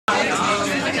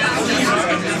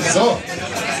So.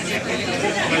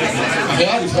 Ach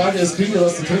ja, die Frage ist, kriegen wir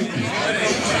was zu trinken?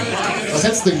 Was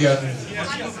hättest du denn gern?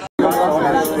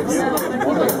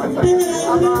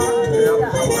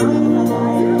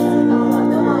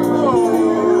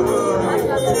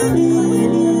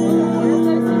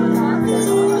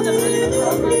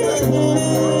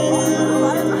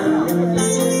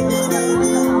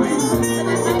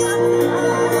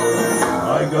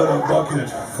 I got a bucket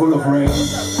full of rain.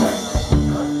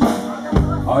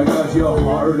 I got your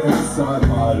heart inside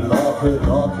my locket,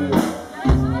 locket.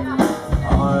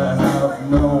 I have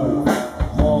no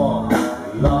more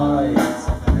lies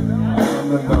and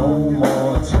no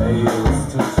more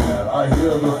tales to tell. I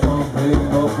hear the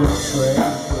thumping of the train.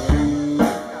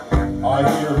 I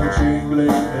hear the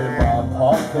jingling in my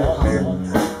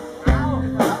pockets.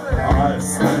 I've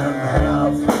spent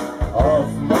half of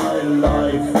my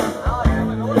life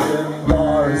in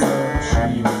bars and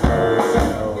cheap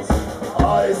hotels.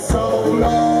 I sold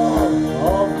all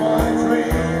of my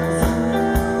dreams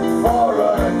for a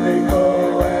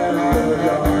nickel and a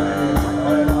dime,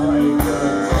 and I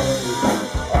could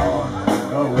take on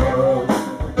the world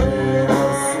in a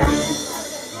sleep,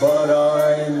 but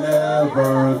I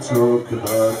never took the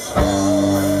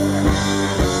time.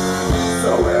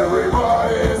 So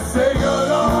everybody sing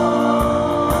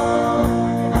along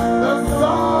the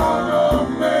song of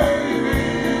maybe.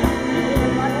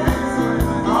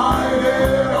 I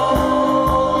did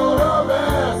all the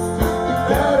best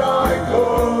that I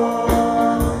could.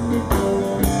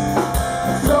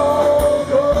 So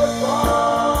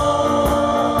goodbye,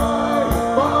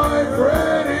 my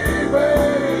pretty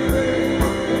baby.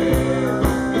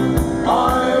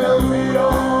 I'll be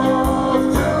off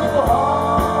to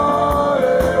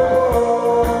Hollywood.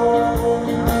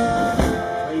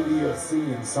 Maybe you're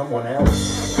seeing someone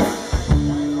else.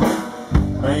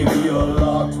 Maybe you're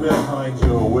locked behind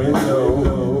your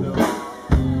window.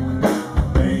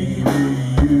 Maybe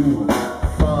you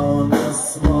found a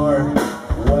smart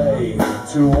way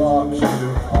to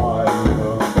occupy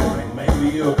your mind. Maybe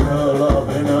you curl up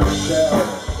in a shell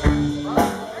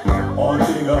or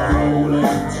dig a hole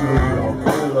into your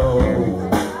pillow.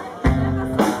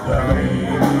 There may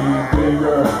be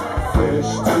bigger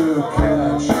fish to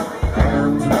catch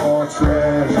and more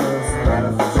treasures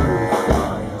left to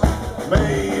find.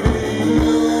 Maybe you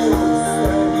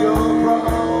stand your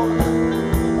ground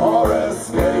or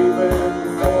escaping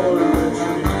for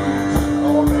retreat,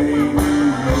 or maybe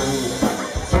you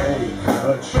take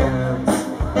a chance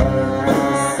and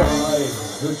decide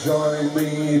to join me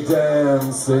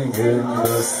dancing in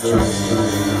the street.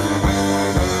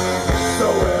 So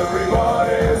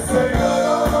everybody sing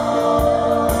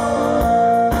along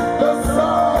the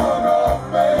song of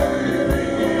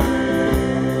babies.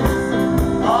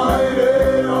 I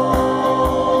did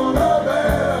all the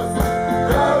best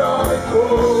that I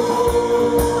could.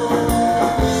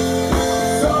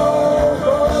 So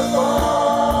goodbye,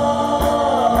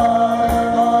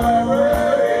 my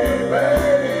pretty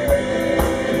baby.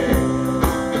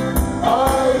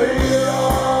 I'll be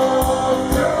off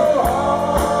to Hollywood.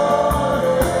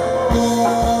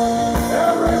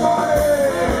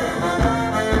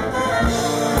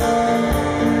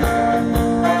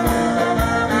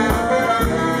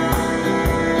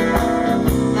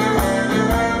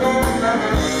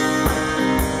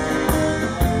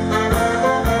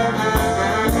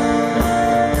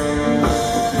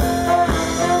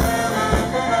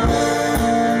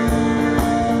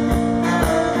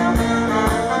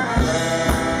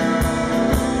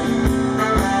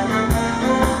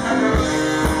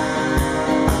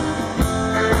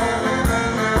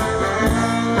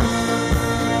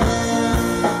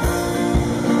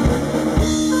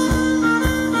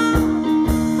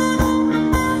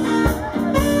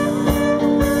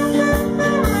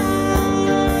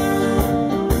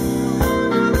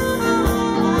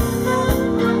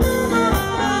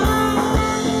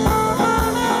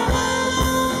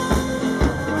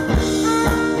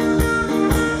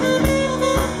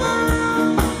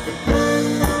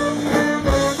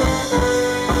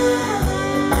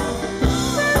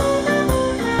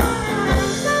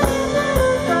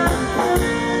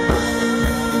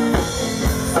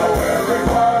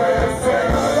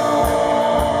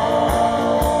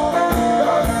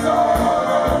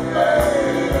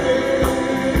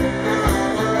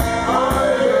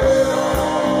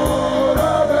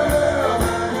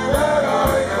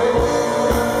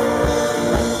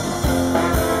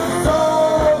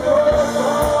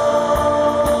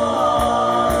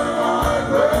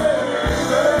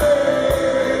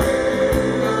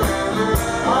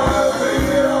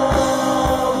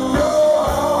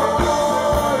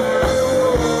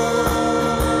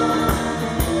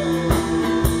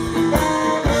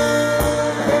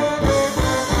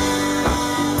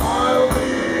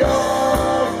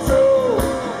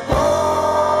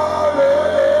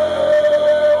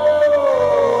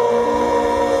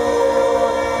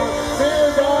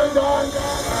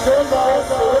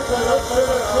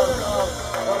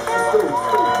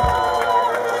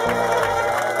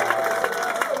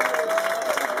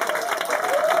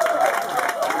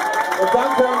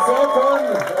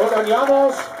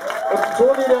 Gernot und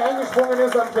Toni, der eingesprungen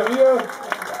ist am Klavier.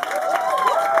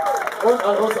 Und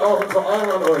an uns auch und vor allem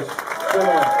an euch.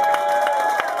 Genau.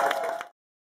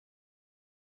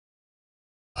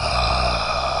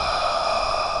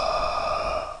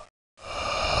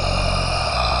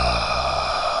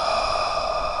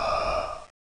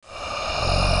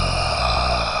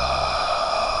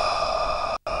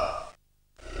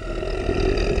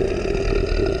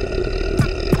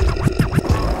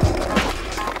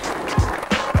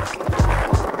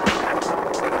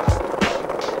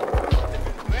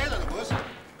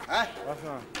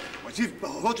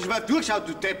 Hast du mal durchgeschaut,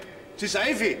 du Depp? Es ist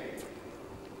 11. Ja.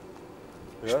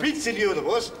 Spitzt du oder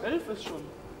was? 11 ist schon.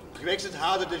 Du wechselst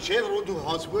Haare den Schädel und du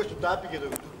hast Wurst und Tappige, du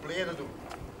Bläder, du.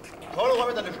 Hallo, hab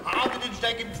ich deine Haare, den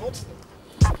Steig im Pfotzen.